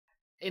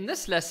In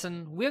this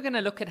lesson, we're going to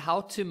look at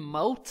how to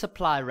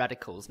multiply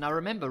radicals. Now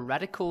remember,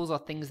 radicals are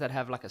things that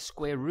have like a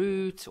square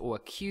root or a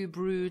cube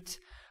root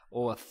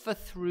or a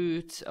fifth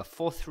root, a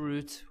fourth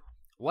root,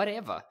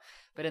 whatever.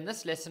 But in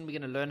this lesson, we're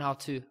going to learn how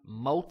to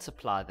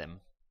multiply them.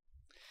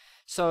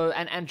 So,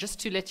 and just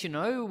to let you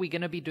know, we're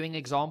going to be doing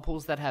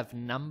examples that have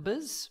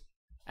numbers,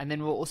 and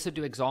then we'll also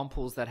do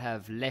examples that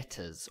have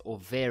letters or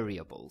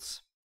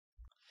variables.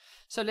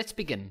 So let's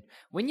begin.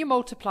 When you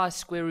multiply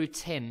square root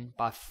 10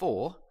 by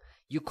 4,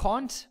 you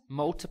can't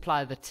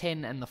multiply the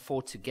 10 and the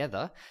 4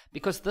 together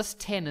because this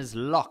 10 is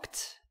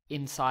locked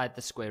inside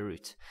the square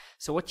root.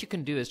 So what you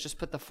can do is just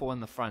put the 4 in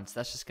the front. So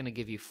that's just going to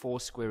give you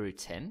 4 square root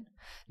 10.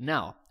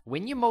 Now,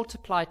 when you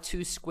multiply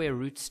two square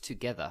roots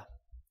together,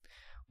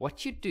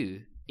 what you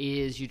do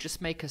is you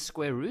just make a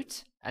square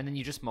root and then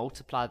you just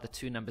multiply the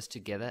two numbers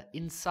together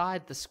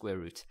inside the square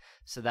root.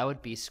 So that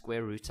would be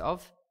square root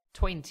of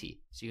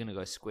 20. So you're going to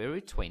go square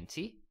root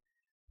 20.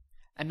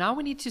 And now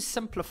we need to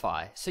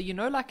simplify. So you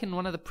know, like in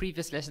one of the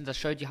previous lessons I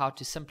showed you how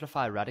to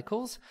simplify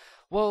radicals.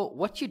 Well,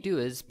 what you do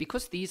is,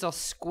 because these are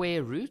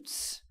square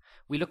roots,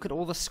 we look at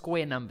all the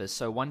square numbers.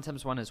 So 1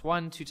 times 1 is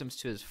 1, 2 times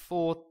 2 is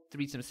 4,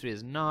 3 times 3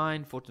 is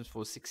 9, 4 times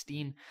 4 is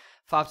 16,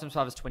 5 times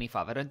 5 is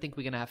 25. I don't think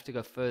we're going to have to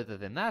go further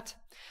than that.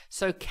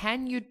 So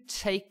can you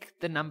take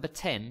the number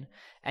 10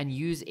 and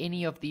use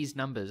any of these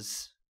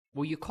numbers?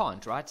 Well, you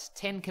can't, right?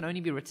 10 can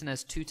only be written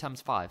as 2 times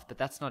 5, but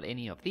that's not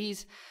any of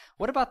these.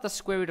 What about the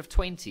square root of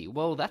 20?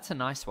 Well, that's a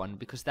nice one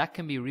because that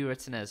can be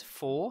rewritten as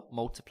 4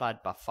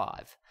 multiplied by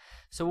 5.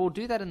 So we'll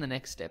do that in the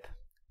next step.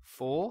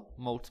 4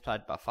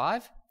 multiplied by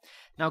 5.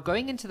 Now,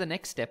 going into the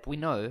next step, we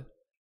know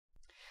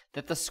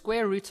that the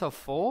square root of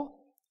 4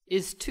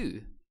 is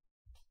 2.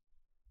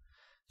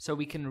 So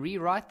we can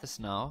rewrite this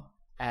now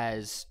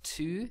as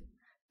 2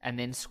 and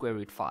then square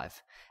root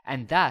 5.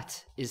 And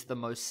that is the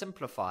most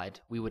simplified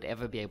we would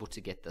ever be able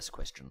to get this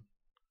question.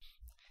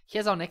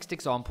 Here's our next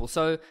example.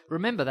 So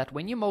remember that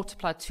when you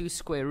multiply two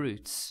square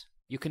roots,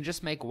 you can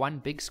just make one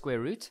big square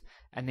root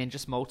and then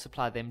just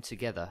multiply them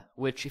together,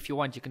 which if you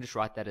want, you can just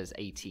write that as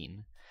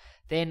 18.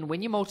 Then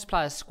when you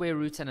multiply a square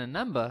root and a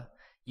number,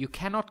 you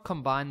cannot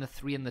combine the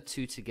 3 and the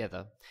 2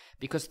 together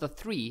because the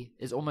 3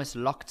 is almost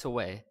locked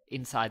away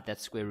inside that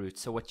square root.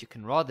 So what you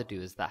can rather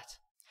do is that.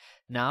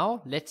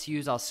 Now, let's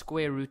use our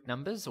square root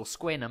numbers or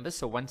square numbers.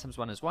 So 1 times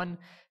 1 is 1,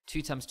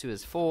 2 times 2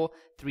 is 4,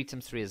 3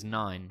 times 3 is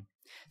 9.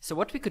 So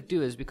what we could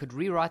do is we could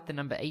rewrite the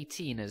number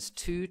 18 as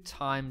 2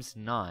 times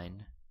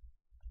 9.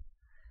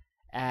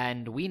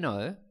 And we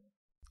know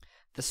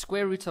the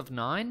square root of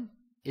 9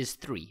 is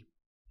 3.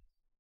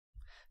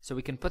 So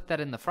we can put that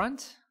in the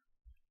front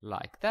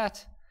like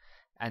that.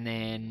 And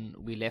then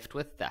we're left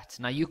with that.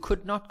 Now, you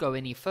could not go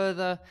any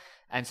further.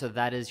 And so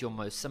that is your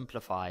most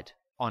simplified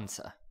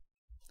answer.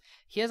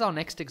 Here's our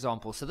next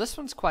example. So this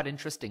one's quite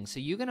interesting. So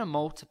you're going to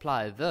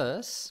multiply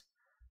this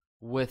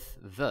with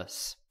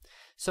this.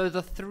 So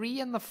the 3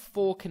 and the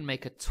 4 can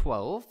make a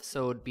 12.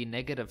 So it would be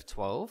negative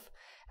 12.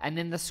 And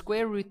then the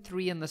square root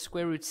 3 and the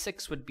square root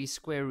 6 would be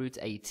square root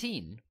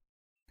 18.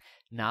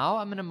 Now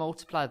I'm going to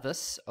multiply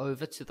this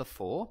over to the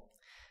 4.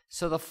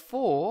 So the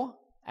 4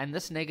 and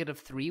this negative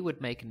 3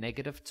 would make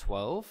negative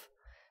 12.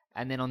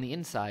 And then on the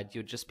inside,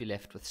 you'd just be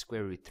left with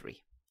square root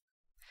 3.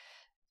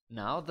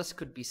 Now, this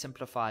could be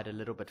simplified a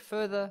little bit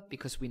further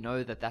because we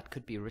know that that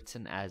could be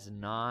written as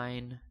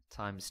 9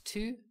 times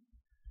 2.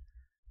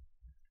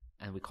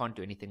 And we can't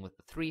do anything with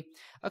the 3.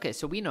 Okay,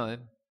 so we know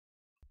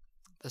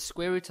the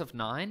square root of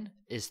 9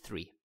 is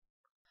 3.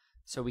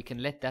 So we can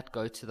let that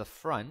go to the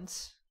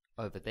front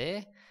over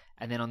there.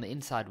 And then on the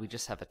inside, we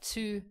just have a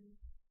 2.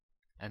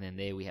 And then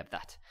there we have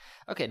that.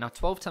 Okay, now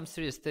 12 times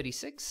 3 is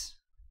 36.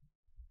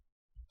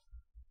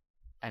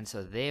 And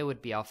so there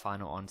would be our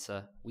final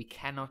answer. We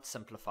cannot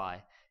simplify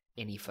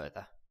any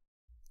further.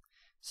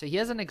 So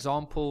here's an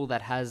example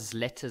that has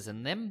letters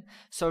in them.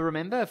 So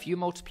remember, if you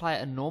multiply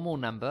a normal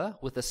number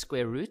with a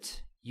square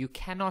root, you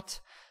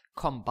cannot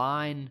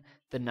combine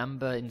the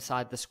number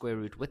inside the square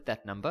root with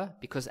that number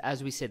because,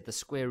 as we said, the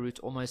square root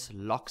almost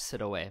locks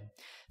it away.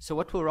 So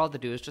what we'll rather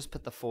do is just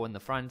put the 4 in the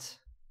front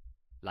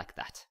like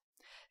that.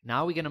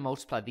 Now we're going to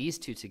multiply these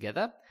two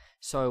together.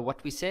 So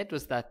what we said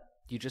was that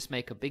you just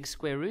make a big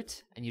square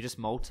root and you just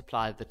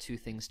multiply the two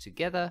things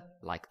together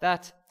like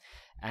that.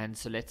 And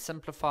so let's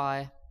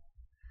simplify.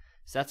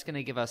 So that's going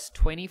to give us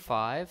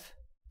 25x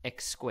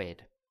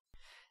squared.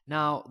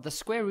 Now, the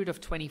square root of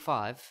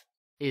 25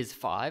 is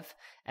 5,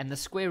 and the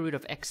square root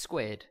of x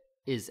squared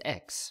is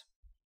x.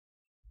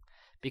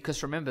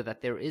 Because remember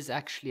that there is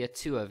actually a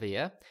 2 over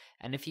here,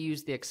 and if you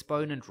use the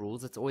exponent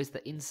rules, it's always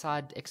the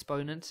inside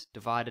exponent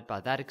divided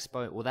by that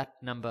exponent, or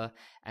that number,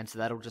 and so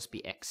that'll just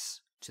be x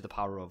to the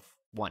power of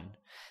 1.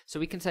 So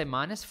we can say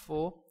minus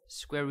 4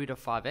 square root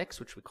of 5x,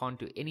 which we can't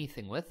do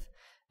anything with,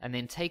 and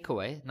then take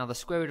away. Now the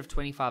square root of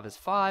 25 is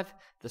 5,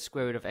 the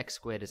square root of x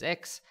squared is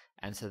x,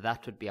 and so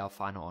that would be our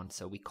final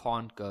answer. We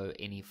can't go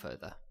any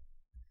further.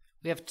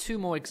 We have 2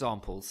 more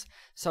examples.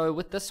 So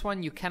with this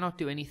one, you cannot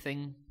do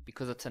anything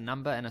because it's a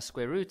number and a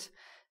square root.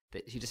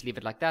 You just leave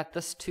it like that.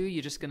 This 2,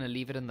 you're just going to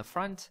leave it in the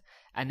front,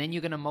 and then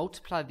you're going to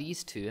multiply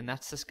these two, and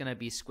that's just going to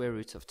be square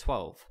root of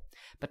 12.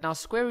 But now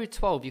square root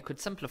 12 you could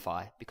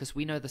simplify, because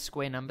we know the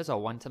square numbers are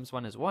 1 times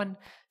 1 is 1,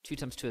 2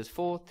 times 2 is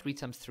 4, 3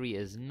 times 3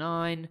 is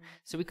 9.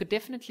 So we could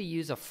definitely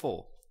use a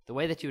 4. The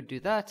way that you would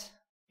do that,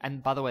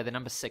 and by the way, the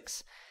number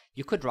 6,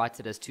 you could write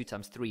it as 2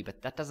 times 3,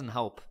 but that doesn't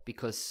help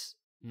because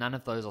none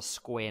of those are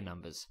square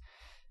numbers.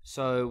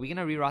 So we're going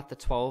to rewrite the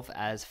 12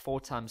 as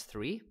 4 times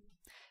 3.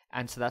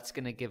 And so that's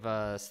going to give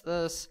us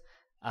this.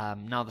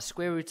 Now the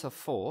square root of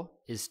 4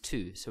 is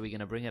 2. So we're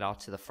going to bring it out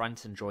to the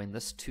front and join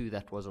this 2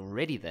 that was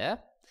already there.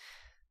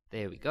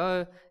 There we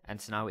go. And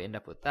so now we end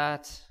up with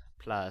that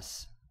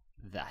plus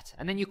that.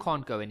 And then you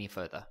can't go any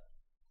further.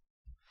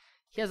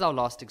 Here's our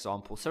last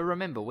example. So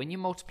remember, when you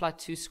multiply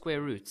two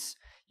square roots,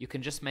 you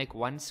can just make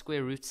one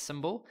square root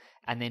symbol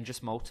and then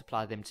just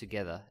multiply them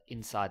together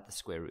inside the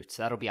square root.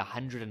 So that'll be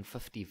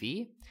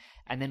 150v.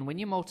 And then when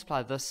you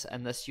multiply this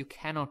and this, you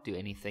cannot do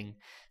anything.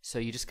 So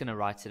you're just going to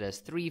write it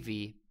as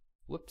 3v,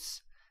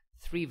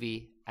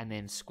 3v, and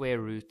then square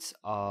root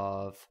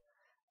of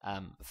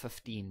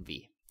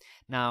 15v.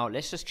 Now,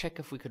 let's just check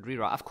if we could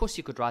rewrite. Of course,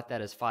 you could write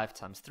that as 5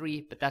 times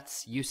 3, but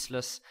that's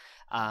useless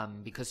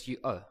because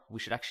we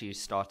should actually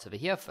start over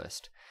here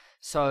first.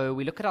 So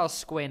we look at our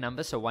square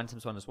numbers. So 1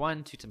 times 1 is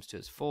 1, 2 times 2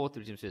 is 4,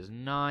 3 times 2 is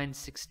 9,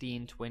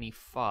 16,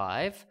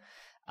 25.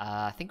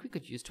 I think we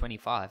could use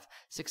 25.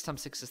 6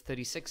 times 6 is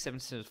 36, 7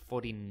 times 2 is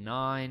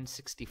 49,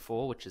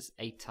 64, which is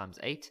 8 times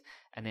 8,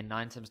 and then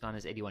 9 times 9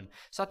 is 81.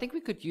 So I think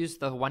we could use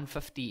the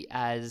 150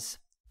 as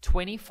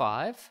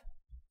 25.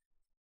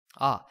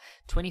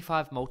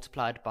 25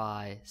 multiplied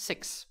by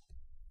 6.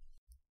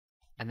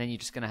 And then you're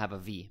just going to have a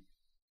v.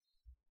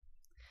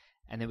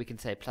 And then we can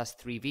say plus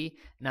 3v.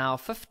 Now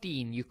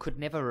 15, you could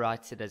never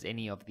write it as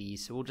any of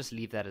these, so we'll just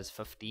leave that as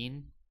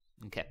 15.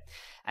 Okay.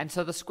 And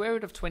so the square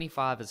root of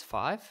 25 is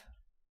 5.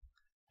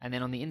 And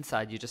then on the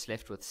inside, you're just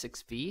left with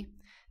 6v.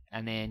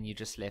 And then you're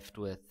just left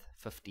with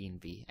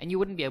 15v. And you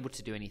wouldn't be able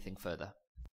to do anything further.